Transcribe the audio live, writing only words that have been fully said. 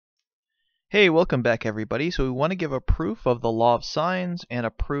Hey, welcome back everybody. So we want to give a proof of the law of sines and a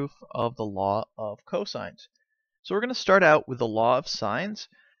proof of the law of cosines. So we're going to start out with the law of sines.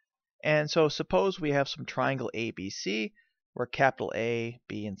 And so suppose we have some triangle ABC where capital A,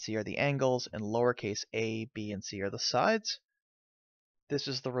 B, and C are the angles and lowercase a, b, and c are the sides. This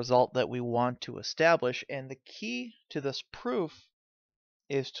is the result that we want to establish, and the key to this proof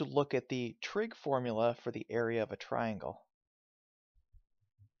is to look at the trig formula for the area of a triangle.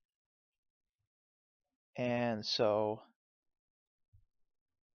 And so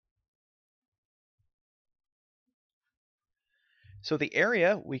the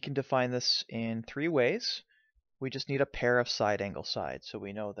area, we can define this in three ways. We just need a pair of side angle sides. So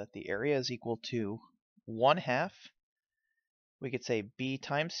we know that the area is equal to 1/2. We could say B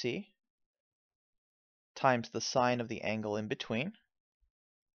times C times the sine of the angle in between.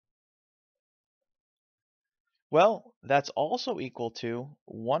 Well, that's also equal to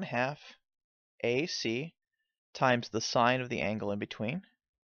 1/2 AC times the sine of the angle in between.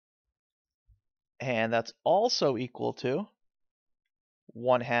 And that's also equal to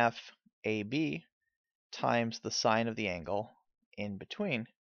 1/2 AB times the sine of the angle in between.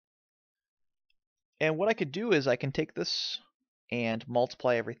 And what I could do is I can take this and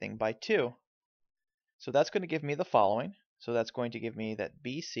multiply everything by 2. So that's going to give me the following. So that's going to give me that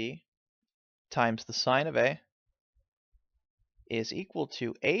BC times the sine of A is equal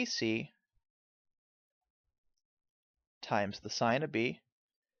to AC times the sine of B,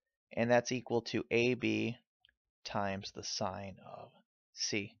 and that's equal to AB times the sine of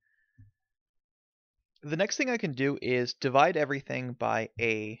C. The next thing I can do is divide everything by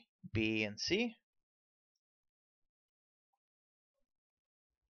A, B, and C.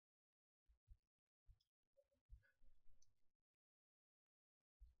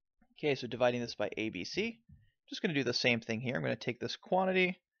 Okay, so dividing this by ABC, I'm just going to do the same thing here. I'm going to take this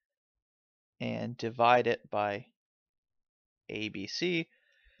quantity and divide it by ABC.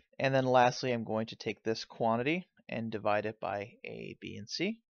 And then lastly, I'm going to take this quantity and divide it by A, B, and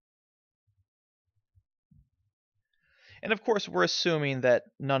C. And of course, we're assuming that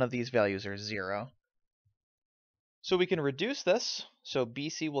none of these values are 0. So we can reduce this. So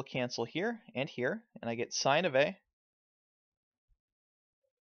BC will cancel here, and I get sine of A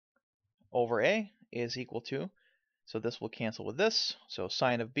over A is equal to, so this will cancel with this, so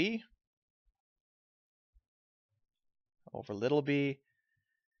sine of B over little b,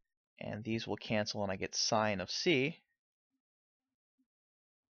 and these will cancel, and I get sine of C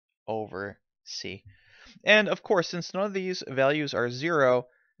over C. And of course, since none of these values are 0,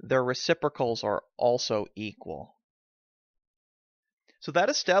 their reciprocals are also equal. So that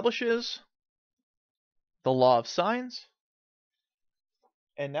establishes the law of sines.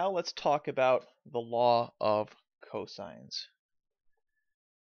 And now let's talk about the law of cosines.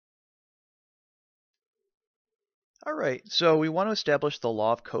 Alright, so we want to establish the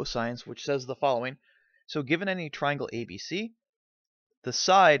law of cosines, which says the following. So given any triangle ABC, the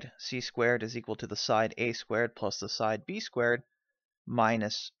side c squared is equal to the side a squared plus the side b squared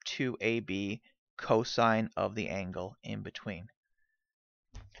minus 2ab cosine of the angle in between.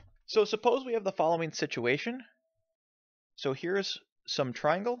 So suppose we have the following situation. So here's some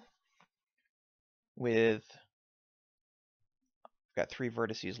triangle with, I've got 3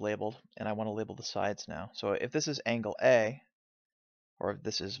 vertices labeled, and I want to label the sides now. So if this is angle A, or if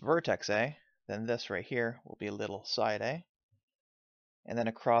this is vertex A, then this right here will be little side A. And then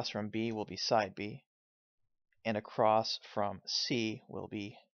across from B will be side B. And across from C will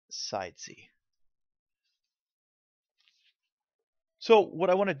be side C. So what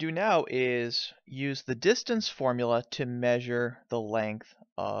I want to do now is use the distance formula to measure the length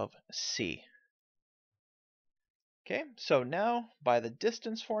of C. Okay, so now by the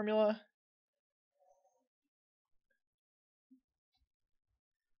distance formula,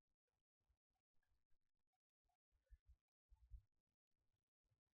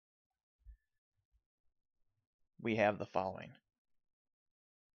 we have the following.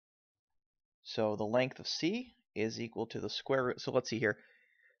 So the length of C is equal to the square root. So let's see here.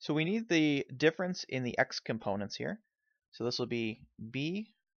 So we need the difference in the x components here. So this will be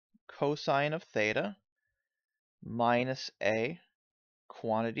b cosine of theta minus a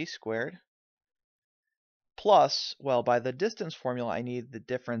quantity squared plus, well, by the distance formula, I need the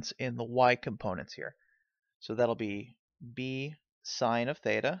difference in the y components here. So that'll be b sine of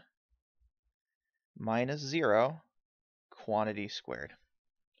theta minus 0 quantity squared.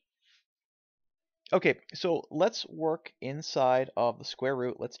 Okay, so let's work inside of the square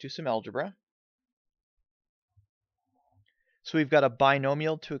root. Let's do some algebra. So we've got a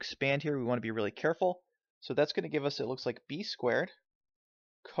binomial to expand here. We want to be really careful. So that's going to give us, it looks like b squared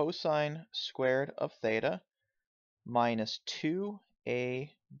cosine squared of theta minus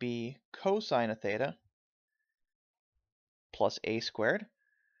 2ab cosine of theta plus a squared.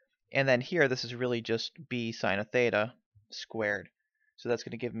 And then here, this is really just b sine of theta squared. So that's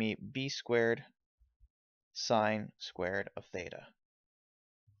going to give me b squared sine squared of theta.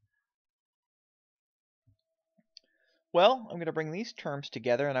 Well, I'm going to bring these terms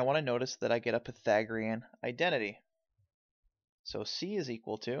together, and I want to notice that I get a Pythagorean identity. So C is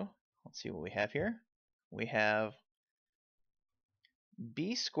equal to, let's see what we have here. We have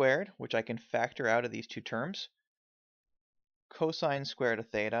b squared, which I can factor out of these two terms, cosine squared of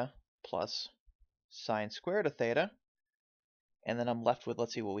theta plus sine squared of theta. And then I'm left with,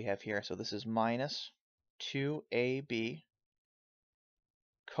 let's see what we have here. So this is minus 2ab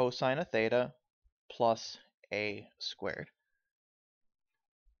cosine of theta plus a squared.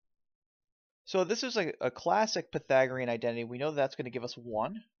 So this is a classic Pythagorean identity. We know that's going to give us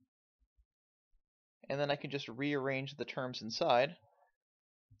 1. And then I can just rearrange the terms inside.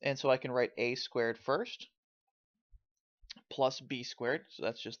 And so I can write a squared first plus b squared. So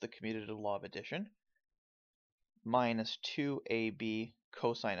that's just the commutative law of addition. Minus 2ab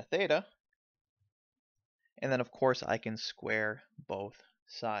cosine of theta. And then, of course, I can square both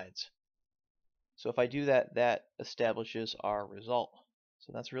sides. So if I do that, that establishes our result.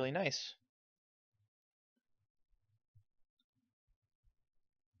 So that's really nice.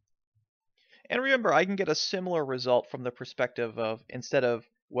 And remember, I can get a similar result from the perspective of, instead of,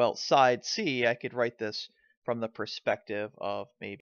 well, side C, I could write this from the perspective of maybe